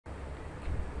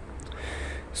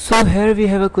So here we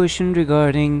have a question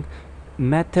regarding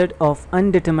method of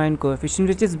undetermined coefficient,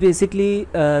 which is basically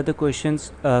the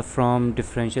questions from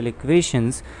differential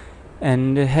equations,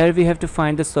 and here we have to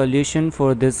find the solution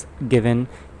for this given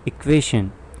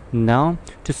equation. Now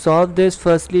to solve this,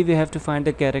 firstly we have to find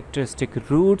the characteristic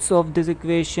roots of this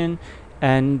equation,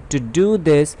 and to do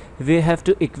this we have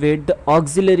to equate the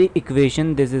auxiliary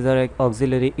equation. This is our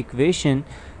auxiliary equation,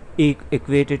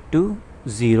 equated to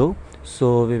 0.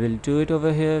 So we will do it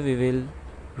over here. We will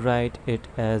write it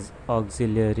as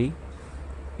auxiliary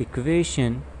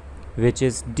equation, which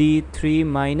is d3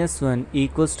 minus 1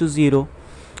 equals to 0,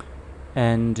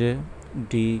 and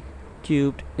d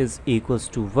cubed is equals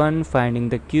to 1. Finding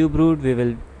the cube root, we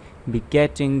will be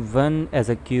getting 1 as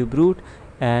a cube root,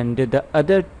 and the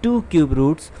other two cube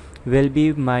roots will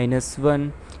be minus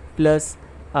 1 plus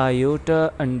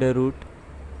iota under root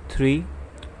 3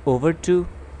 over 2,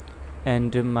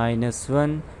 and minus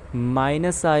 1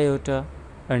 minus iota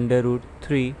under root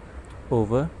 3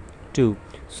 over 2.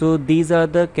 So these are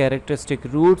the characteristic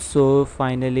roots. So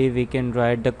finally we can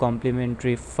write the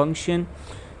complementary function,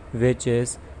 which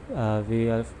is we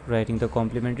are writing the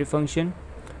complementary function.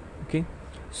 Okay,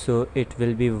 so it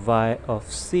will be y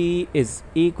of c is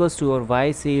equals to, or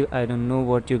yc, I don't know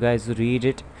what you guys read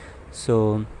it.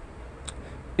 So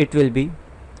it will be,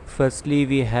 firstly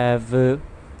we have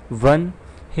 1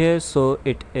 here, so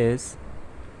it is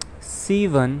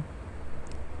c1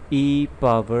 e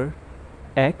power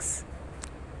x,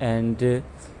 and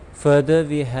further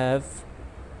we have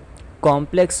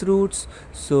complex roots,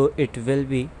 so it will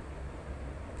be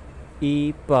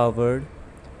e powered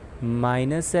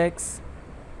minus x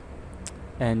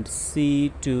and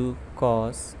c2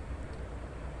 cos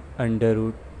under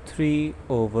root 3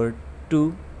 over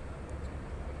 2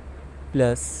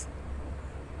 plus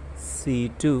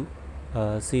c2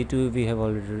 c2 we have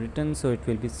already written, so it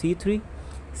will be c3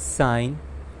 sine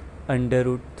under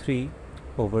root 3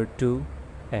 over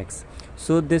 2x.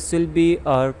 So this will be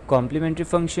our complementary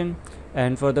function,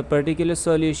 and for the particular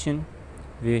solution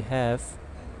we have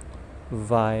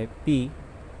yp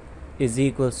is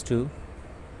equals to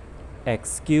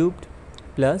x cubed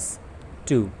plus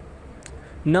 2.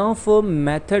 Now for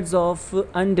methods of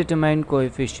undetermined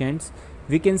coefficients,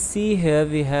 we can see here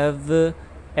we have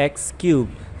x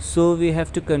cubed, so we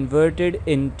have to convert it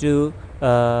into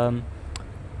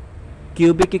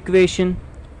cubic equation.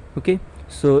 Okay,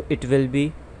 so it will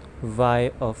be y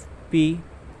of p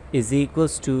is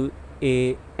equals to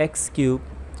a x cube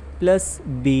plus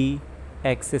b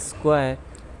x square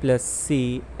plus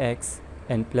c x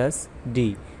and plus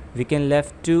d. We can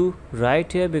left 2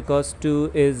 right here because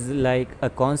 2 is like a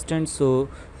constant, so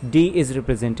d is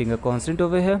representing a constant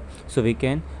over here, so we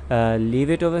can leave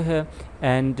it over here.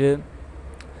 And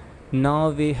now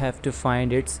we have to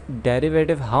find its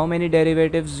derivative. How many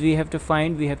derivatives we have to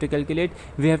find? We have to calculate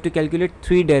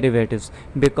 3 derivatives,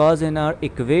 because in our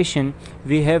equation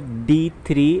we have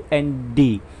d3 and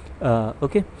d.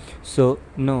 Okay, so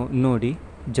no d,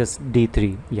 just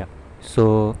d3. Yeah,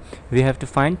 so we have to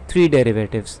find 3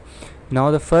 derivatives. Now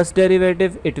the first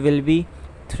derivative, it will be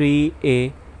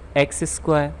 3a x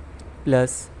square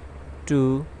plus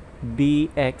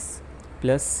 2bx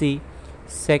plus c.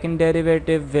 Second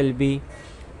derivative will be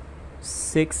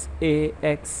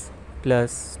 6ax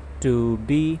plus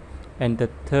 2b, and the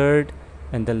third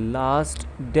and the last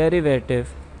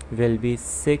derivative will be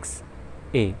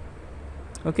 6a.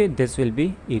 Okay, this will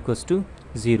be equals to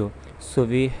 0. So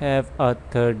we have a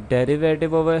third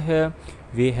derivative over here.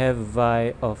 We have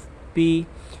y of p.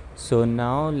 So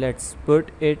now let's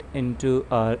put it into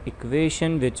our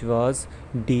equation, which was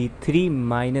d3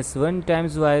 minus 1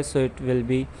 times y, so it will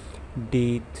be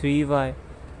d3y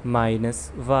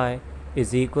minus y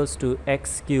is equals to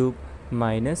x cube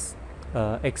minus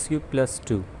x cube plus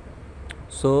 2.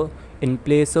 So in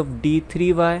place of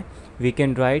d3y we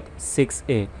can write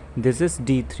 6a. This is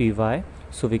d3y,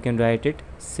 so we can write it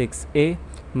 6a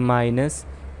minus,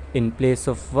 in place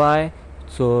of y,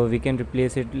 so we can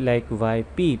replace it like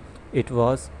yp. It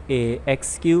was a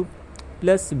x cube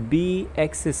plus b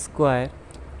x square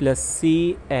plus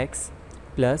c x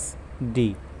plus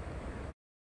d.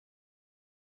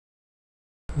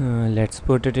 Let's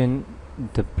put it in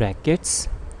the brackets,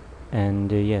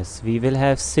 and yes, we will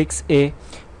have 6a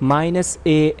minus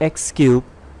a x cube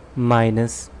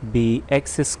minus b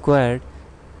x squared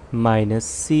minus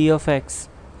c of x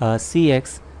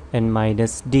cx and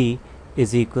minus d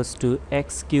is equals to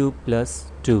x cube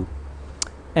plus 2.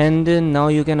 And now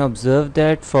you can observe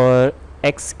that for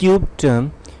x cube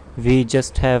term we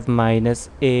just have minus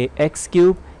a x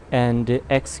cube and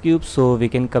x cube, so we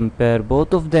can compare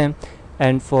both of them.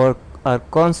 And for our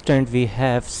constant we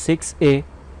have 6a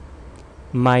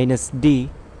minus d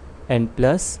and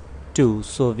plus 2.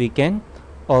 So we can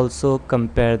also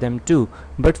compare them too.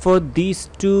 But for these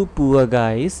two poor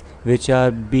guys, which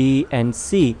are b and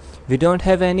c, we don't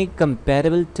have any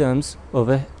comparable terms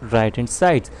over right hand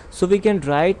side. So we can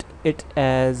write it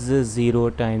as 0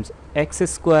 times x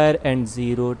square and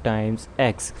 0 times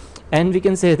x. And we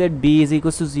can say that b is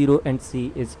equals to 0 and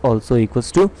c is also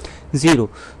equals to 0.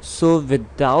 So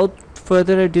without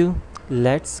further ado,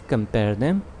 let's compare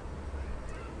them.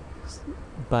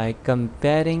 By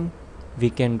comparing, we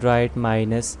can write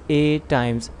minus a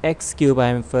times x cube. I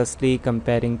am firstly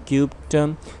comparing cube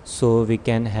term, so we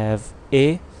can have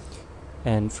a,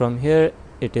 and from here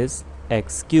it is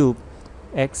x cube.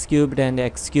 X cubed and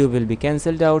x cube will be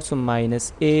cancelled out, so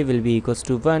minus a will be equals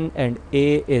to 1 and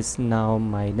a is now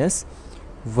minus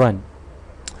 1.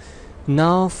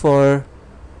 Now for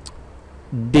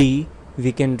d,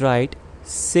 we can write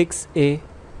 6a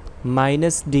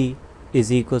minus d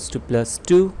is equals to plus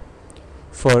 2.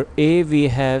 For a, we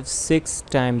have 6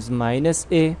 times minus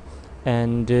a,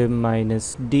 and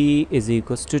minus d is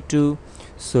equals to 2,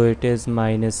 so it is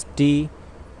minus d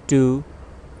 2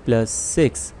 plus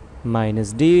 6.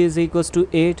 Minus d is equals to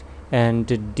 8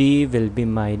 and d will be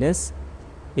minus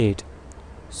 8.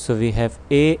 So we have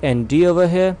a and d over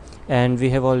here, and we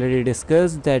have already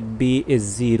discussed that b is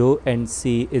 0 and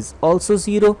c is also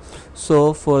 0.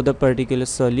 So for the particular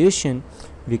solution,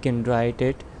 we can write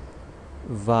it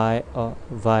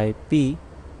yp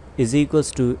is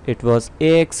equals to, it was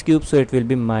ax cube, so it will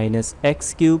be minus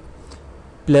x cube,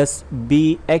 plus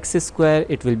bx square,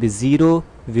 it will be 0,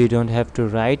 we don't have to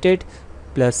write it,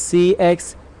 plus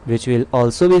cx, which will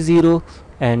also be 0,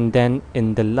 and then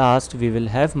in the last we will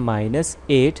have minus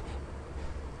 8.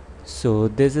 So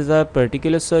this is our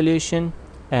particular solution,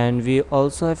 and we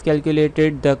also have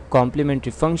calculated the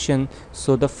complementary function.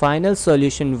 So the final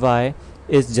solution y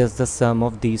is just the sum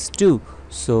of these two.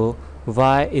 So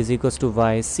y is equals to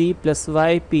yc plus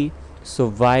yp.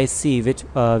 So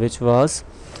yc, which was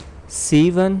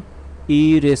c1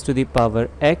 e raised to the power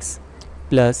x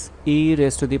plus e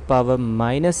raised to the power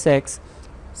minus x,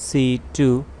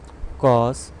 c2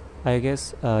 cos, I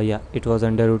guess it was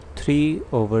under root 3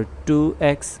 over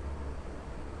 2x.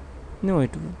 No,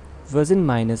 it wasn't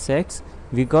minus x,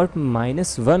 we got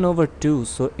minus 1 over 2,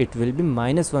 so it will be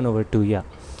minus 1 over 2, yeah.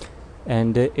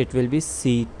 And it will be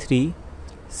c3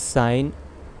 sine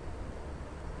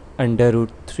under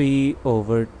root 3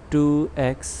 over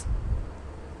 2x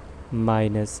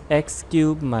minus x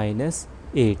cube minus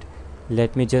 8.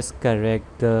 Let me just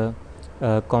correct the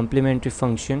complementary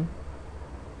function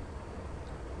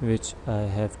which I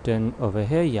have done over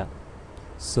here, yeah.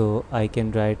 So I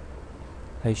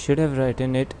should have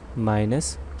written it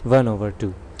minus 1 over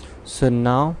 2. So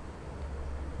now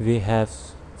we have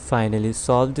finally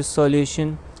solved this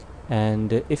solution,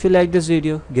 and if you like this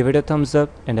video, give it a thumbs up,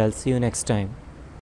 and I'll see you next time.